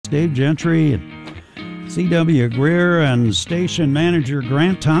Dave Gentry and C.W. Greer and station manager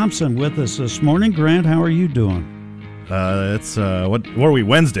Grant Thompson with us this morning. Grant, how are you doing? It's what are we,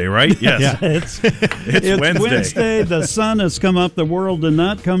 Wednesday, right? Yes. Yeah, it's Wednesday. The sun has come up. The world did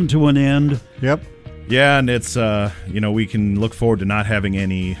not come to an end. Yep. Yeah, and it's we can look forward to not having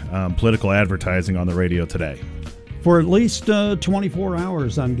any political advertising on the radio today. For at least 24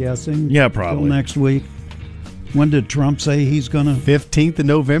 hours, I'm guessing. Yeah, probably. Till next week. When did Trump say he's going to? 15th of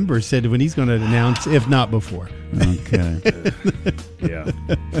November said when he's going to announce, if not before. Okay. Yeah.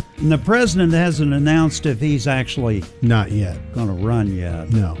 And the president hasn't announced if he's actually Not yet. going to run yet.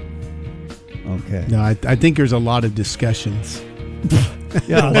 No. Okay. No, I think there's a lot of discussions.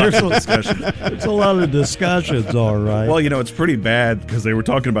 Yeah, there's Discussion. a lot of discussions, all right. Well, it's pretty bad because they were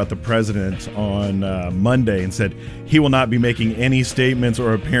talking about the president on Monday and said he will not be making any statements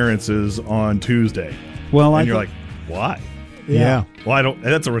or appearances on Tuesday. Well, And you're like, why? Yeah. Well, I don't.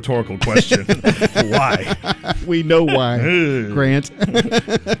 That's a rhetorical question. Why? We know why, Grant.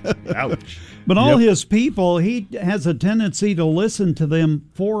 Ouch. But all his people, he has a tendency to listen to them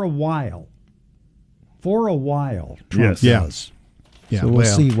for a while. For a while, Trump Yes. Yeah. does. Yeah, So we'll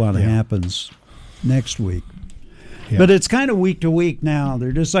see what happens next week. Yeah. But it's kind of week to week now.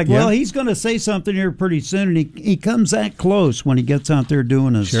 They're just like, well, Yeah. he's going to say something here pretty soon, and he comes that close when he gets out there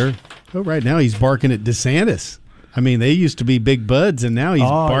doing his. Sure. Oh, right now he's barking at DeSantis. I mean, they used to be big buds, and now he's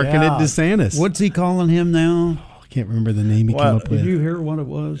barking at DeSantis. What's he calling him now? I can't remember the name he came up Did with. you hear what it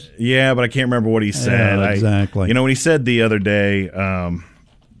was? Yeah, but I can't remember what he said. Yeah, exactly. When he said the other day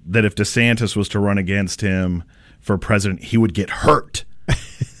that if DeSantis was to run against him for president, he would get hurt.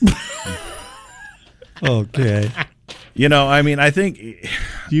 Okay. I think.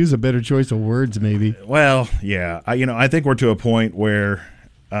 Use a better choice of words, maybe. Well, yeah. I think we're to a point where,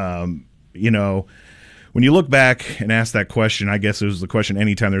 when you look back and ask that question, I guess it was the question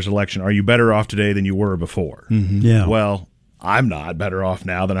anytime there's an election, are you better off today than you were before? Yeah. Well, I'm not better off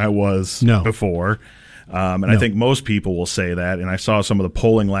now than I was before. I think most people will say that. And I saw some of the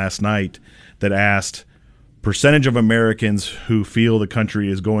polling last night that asked percentage of Americans who feel the country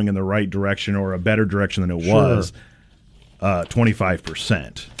is going in the right direction or a better direction than it was,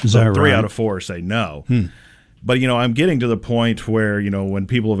 25%. Is that right? 3 out of 4 say no. But, I'm getting to the point where, when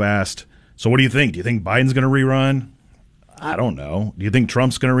people have asked, so what do you think? Do you think Biden's going to rerun? I don't know. Do you think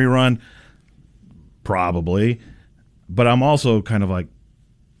Trump's going to rerun? Probably. But I'm also kind of like,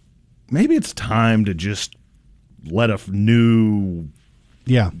 maybe it's time to just let a new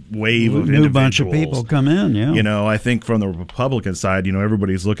wave of new bunch of individuals people come in, yeah. I think from the Republican side,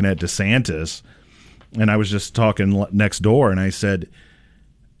 everybody's looking at DeSantis. And I was just talking next door, and I said,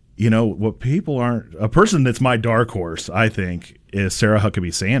 what people aren't – a person that's my dark horse, I think, is Sarah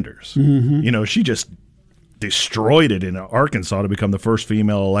Huckabee Sanders. Mm-hmm. She just destroyed it in Arkansas to become the first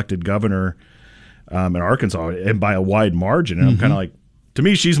female elected governor in Arkansas, and by a wide margin. And I'm kind of like, to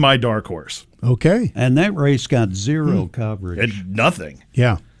me, she's my dark horse. Okay. And that race got zero coverage. Nothing.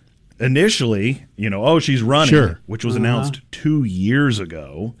 Yeah. Initially, she's running, Sure. which was announced 2 years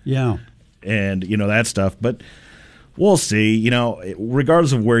ago. Yeah. And, that stuff. But we'll see.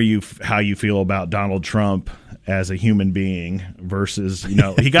 Regardless of how you feel about Donald Trump as a human being versus,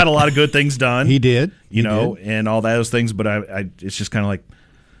 he got a lot of good things done. He did. And all those things. But it's just kind of like,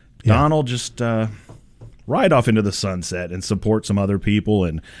 Donald just ride off into the sunset and support some other people.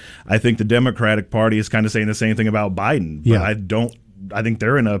 And I think the Democratic Party is kind of saying the same thing about Biden. But I think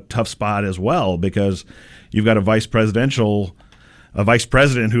they're in a tough spot as well, because you've got a vice president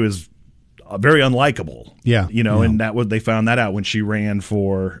who is very unlikable. Yeah. And they found that out when she ran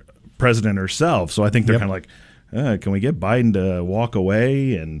for president herself. So I think they're kind of like, can we get Biden to walk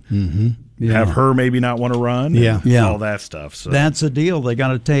away and have her maybe not want to run? And all that stuff. So that's the deal. They got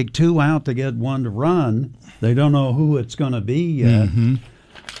to take 2 out to get 1 to run. They don't know who it's going to be yet. And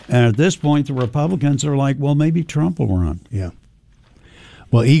at this point, the Republicans are like, well, maybe Trump will run. Yeah.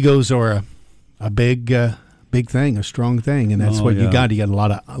 Well, egos are a big thing, a strong thing, and that's what you got. You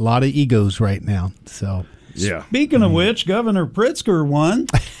got a lot of egos right now. So yeah. Speaking of which, Governor Pritzker won.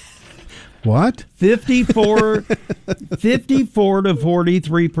 What? 54 to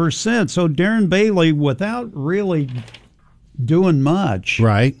 43%. So Darren Bailey, without really doing much.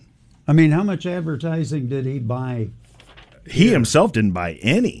 Right. I mean, how much advertising did he buy? He himself didn't buy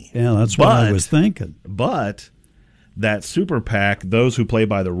any. Yeah, that's what I was thinking. But that super PAC, those who play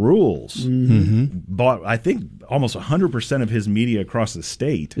by the rules, bought, I think, almost 100% of his media across the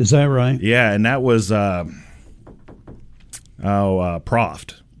state. Is that right? Yeah, and that was Proft.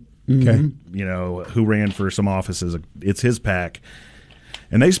 Okay. Who ran for some offices. It's his PAC.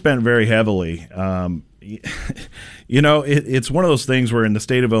 And they spent very heavily. you know, it's one of those things where in the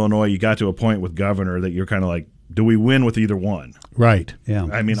state of Illinois, you got to a point with governor that you're kind of like, do we win with either one? Right. Yeah.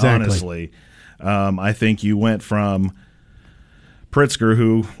 I mean, Exactly. honestly, I think you went from Pritzker,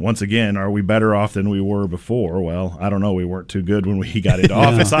 who, once again, are we better off than we were before? Well, I don't know. We weren't too good when we got into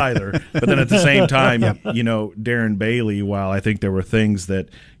office either. But then at the same time, you know, Darren Bailey, while I think there were things that,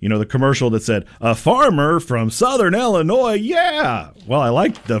 you know, the commercial that said, a farmer from Southern Illinois, yeah. Well, I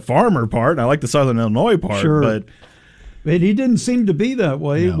liked the farmer part, and I liked the Southern Illinois part. Sure. But he didn't seem to be that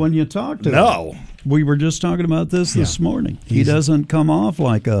way when you talked to him. no. We were just talking about this morning. He doesn't come off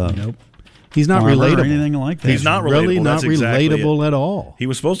like a Nope. He's not farmer relatable. or anything like that. He's not really relatable. not That's exactly relatable it. at all. He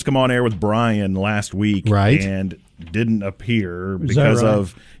was supposed to come on air with Brian last week, Right. and didn't appear Is that because right?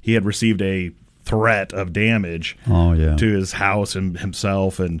 of he had received a threat of damage Oh, yeah. to his house and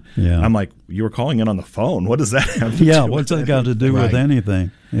himself. And Yeah. I'm like, you were calling in on the phone. What does that have to Yeah, do what's with that got to do with Right.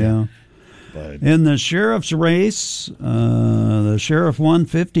 anything? Yeah. But In the sheriff's race, the sheriff won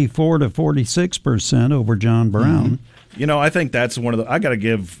 54 to 46% over John Brown. you know, I think that's one of the. I got to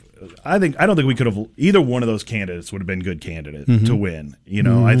give. I don't think we could have either one of those candidates would have been good candidate to win. You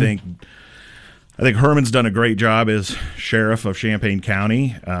know, I think Herman's done a great job as sheriff of Champaign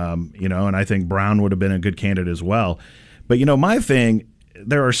County. You know, and I think Brown would have been a good candidate as well. But you know, my thing,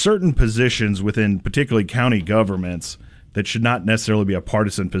 there are certain positions within particularly county governments that should not necessarily be a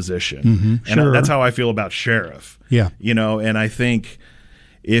partisan position. And Sure. that's how I feel about sheriff. Yeah. You know, and I think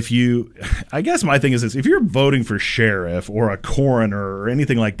I guess my thing is this, if you're voting for sheriff or a coroner or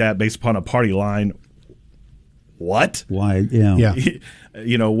anything like that based upon a party line, what? Why? Yeah. Yeah.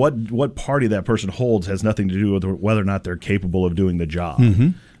 You know, what party that person holds has nothing to do with whether or not they're capable of doing the job.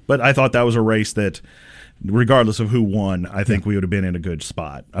 But I thought that was a race that, regardless of who won, I think we would have been in a good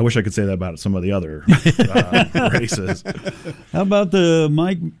spot. I wish I could say that about some of the other races. How about the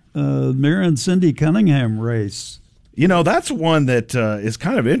Mike Marin Cindy Cunningham race? You know, that's one that is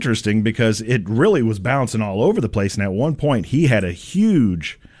kind of interesting because it really was bouncing all over the place. And at one point, he had a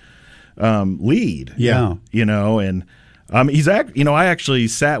huge lead. Yeah. You know, and I actually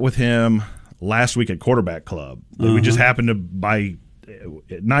sat with him last week at Quarterback Club. We just happened to buy.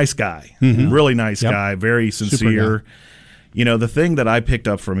 Nice guy, really nice guy, very sincere. guy. You know, the thing that I picked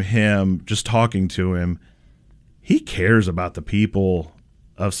up from him, just talking to him, he cares about the people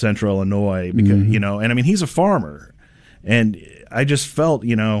of Central Illinois because, you know, and I mean, he's a farmer. And I just felt,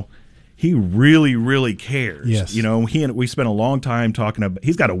 you know, he really, really cares. Yes. You know, we spent a long time talking about,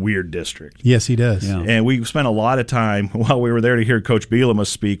 he's got a weird district. Yes, he does. Yeah. And we spent a lot of time, while we were there to hear Coach Bielema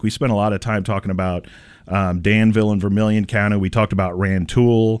speak, we spent a lot of time talking about Danville and Vermilion County. We talked about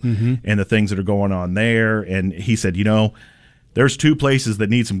Rantoul and the things that are going on there. And he said, you know, there's two places that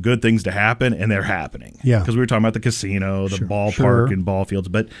need some good things to happen, and they're happening. Yeah. Because we were talking about the casino, the ballpark, Sure. and ball fields.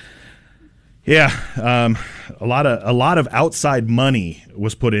 But, yeah, a lot of outside money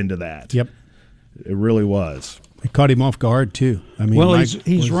was put into that. Yep. It really was. It caught him off guard, too. I mean, Well, Mike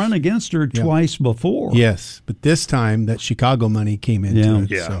he's was- run against her twice before. Yes, but this time that Chicago money came into Yeah.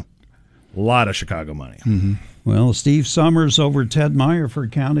 it. Yeah. So. A lot of Chicago money. Well, Steve Summers over Ted Meyer for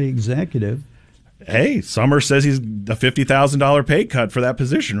county executive. Hey, Summers says he's a $50,000 pay cut for that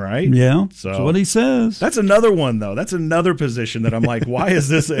position, right? Yeah, So that's what he says. That's another one, though. That's another position that I'm like, why is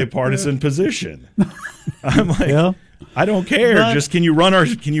this a partisan position? I'm like, Yeah. I don't care. But- Just can you run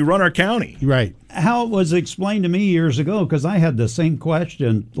our county? Right. How it was explained to me years ago, because I had the same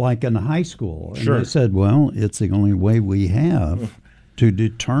question like in high school. And Sure. they said, well, it's the only way we have to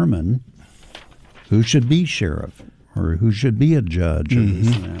determine who should be sheriff or who should be a judge. Or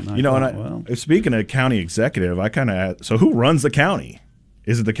this and that. And I You know, thought, and well, speaking of county executive, I kind of so who runs the county?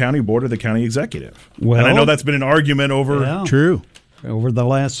 Is it the county board or the county executive? Well- and I know that's been an argument over. yeah. True. Over the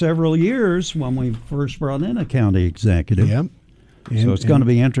last several years when we first brought in a county executive. Yep. So it's going to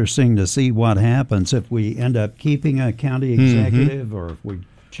be interesting to see what happens if we end up keeping a county executive or if we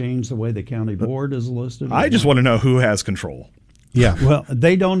change the way the county board is listed. I just want to know who has control. Yeah. Well,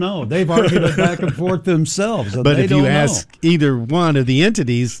 they don't know. They've argued it back and forth themselves. And But they if don't you know. ask either one of the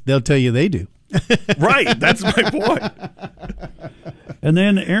entities, they'll tell you they do. Right. That's my point. And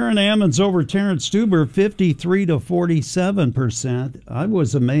then Aaron Ammons over Terrence Stuber, 53 to 47%. I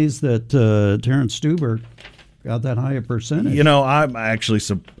was amazed that Terrence Stuber got that high a percentage. You know, I actually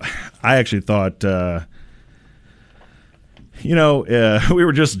thought, we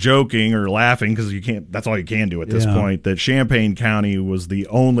were just joking or laughing because you can't. That's all you can do at this Yeah. point. That Champaign County was the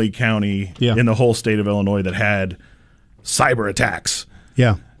only county Yeah. in the whole state of Illinois that had cyber attacks.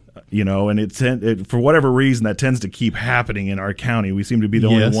 Yeah. You know, and it for whatever reason that tends to keep happening in our county. We seem to be the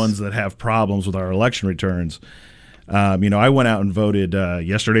Yes. only ones that have problems with our election returns. I went out and voted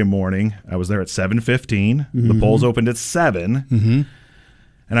yesterday morning. I was there at 7:15. The polls opened at 7.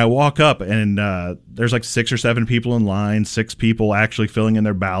 And I walk up, and there's like 6 or 7 people in line, 6 people actually filling in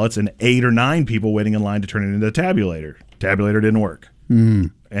their ballots, and 8 or 9 people waiting in line to turn it into the tabulator. Tabulator didn't work.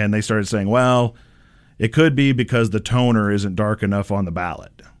 And they started saying, well, it could be because the toner isn't dark enough on the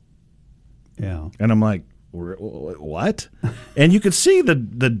ballot. Yeah. And I'm like, what? And you could see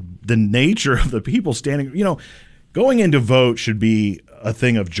the nature of the people standing. Going in to vote should be a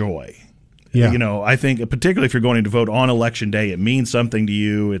thing of joy. Yeah. I think particularly if you're going to vote on election day, it means something to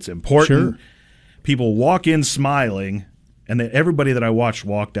you. It's important. Sure. People walk in smiling, and then everybody that I watched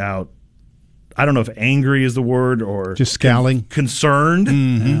walked out. I don't know if angry is the word or just scowling, concerned.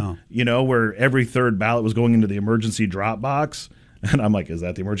 Yeah. Where every third ballot was going into the emergency drop box. And I'm like, is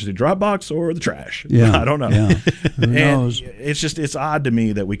that the emergency drop box or the trash? Yeah. I don't know. Yeah. Who And knows? it's odd to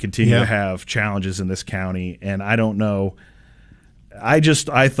me that we continue to have challenges in this county, and I don't know.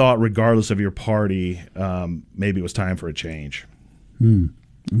 I thought regardless of your party, maybe it was time for a change.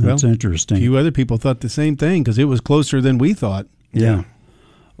 That's interesting. A few other people thought the same thing because it was closer than we thought. Yeah.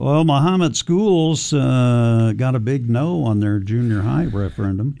 Well, Mahomet Schools got a big no on their junior high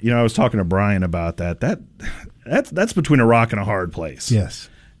referendum. I was talking to Brian about that. That's between a rock and a hard place. Yes.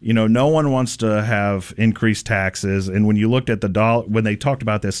 No one wants to have increased taxes. And when you looked at when they talked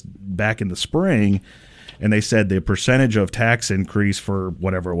about this back in the spring, and they said the percentage of tax increase for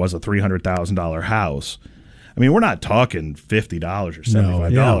whatever it was, a $300,000 house. I mean, we're not talking $50 or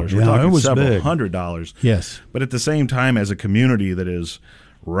 $75. We're talking several $100. Yes. But at the same time, as a community that is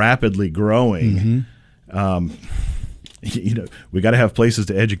rapidly growing, we got to have places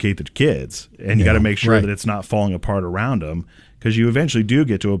to educate the kids, and you got to make sure that it's not falling apart around them, because you eventually do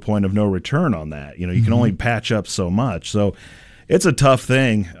get to a point of no return on that. You can only patch up so much. So it's a tough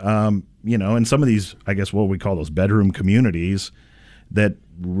thing. In some of these, I guess what we call those bedroom communities, that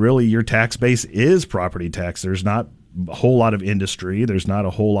really your tax base is property tax. There's not a whole lot of industry. There's not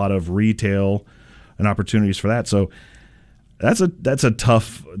a whole lot of retail and opportunities for that. So that's a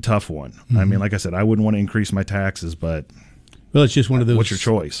tough one. I mean, like I said, I wouldn't want to increase my taxes, but well, it's just one of those what's your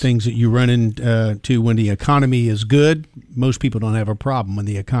choice? Things that you run into when the economy is good. Most people don't have a problem. When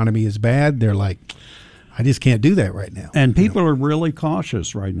the economy is bad, they're like, I just can't do that right now. And people are really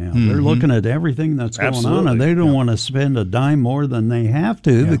cautious right now. They're looking at everything that's going on, and they don't want to spend a dime more than they have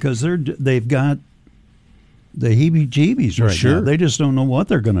to because they've got the heebie-jeebies right now. They just don't know what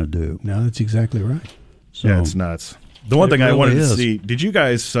they're going to do. No, that's exactly right. So, yeah, it's nuts. The one thing I wanted to see, did you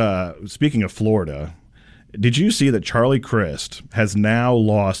guys, speaking of Florida, did you see that Charlie Crist has now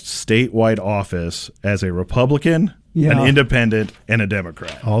lost statewide office as a Republican, an independent, and a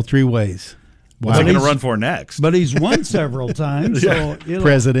Democrat? All 3 ways. What's he going to run for next? But he's won several times. So,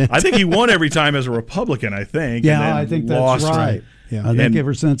 President. I think he won every time as a Republican, I think. Yeah, and then I think lost, that's right. Yeah. I think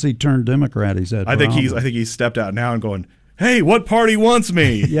ever since he turned Democrat, he's had problems. I think he's stepped out now and going, hey, what party wants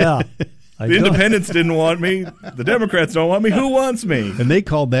me? Yeah. The independents didn't want me. The Democrats don't want me. Who wants me? And they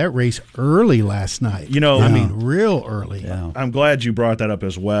called that race early last night. I mean, real early. Yeah. I'm glad you brought that up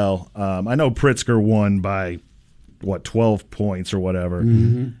as well. I know Pritzker won by 12 points or whatever.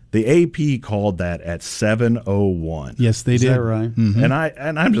 The AP called that at 7:01. Yes, they did. Is that right?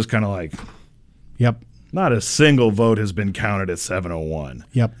 And I'm just kind of like, yep. Not a single vote has been counted at 7:01.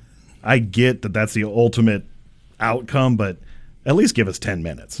 Yep. I get that that's the ultimate outcome, but at least give us 10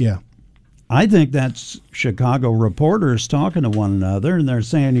 minutes. Yeah. I think that's Chicago reporters talking to one another, and they're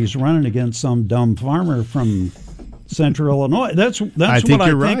saying he's running against some dumb farmer from Central Illinois. That's what I think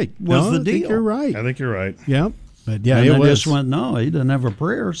was the deal. I think you're right. I think you're right. Yep. But yeah, and it they was. just went, no, he didn't have a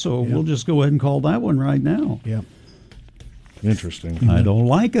prayer, so we'll just go ahead and call that one right now. Yep. Interesting. I don't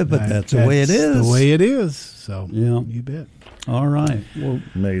like it, but that's the way it is. The way it is. So yeah, you bet. All right. Well,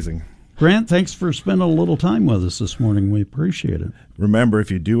 amazing. Grant, thanks for spending a little time with us this morning. We appreciate it. Remember,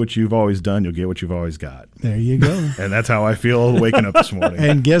 if you do what you've always done, you'll get what you've always got. There you go. And that's how I feel waking up this morning.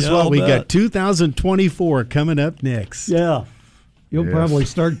 And guess what? We got 2024 coming up next. Yeah. You'll probably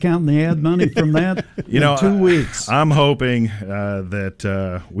start counting the ad money from that in 2 weeks. I'm hoping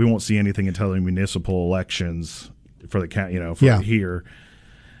that we won't see anything until the municipal elections for the count, here.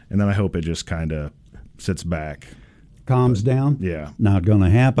 And then I hope it just kind of sits back. Calms down? Yeah. Not going to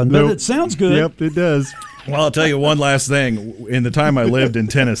happen. Nope. But it sounds good. Yep, it does. Well, I'll tell you one last thing. In the time I lived in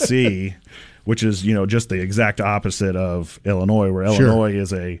Tennessee, which is, just the exact opposite of Illinois, where Illinois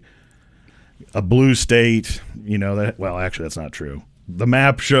is a blue state, actually that's not true. The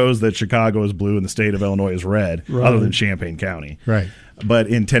map shows that Chicago is blue and the state of Illinois is red, other than Champaign County. Right. But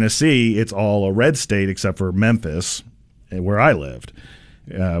in Tennessee, it's all a red state except for Memphis, where I lived.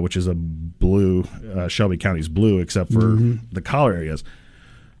 which is a blue, Shelby County's blue, except for the collar areas.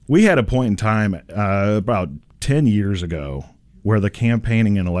 We had a point in time about 10 years ago where the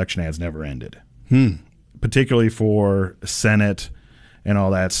campaigning and election ads never ended, particularly for Senate and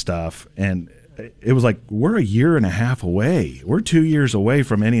all that stuff. And it was like, we're a year and a half away. We're 2 years away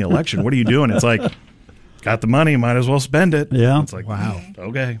from any election. What are you doing? It's like, got the money, might as well spend it. Yeah. It's like, wow.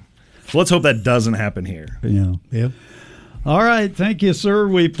 Okay. So let's hope that doesn't happen here. Yeah. Yep. All right. Thank you, sir.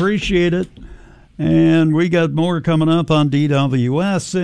 We appreciate it. And we got more coming up on DWS.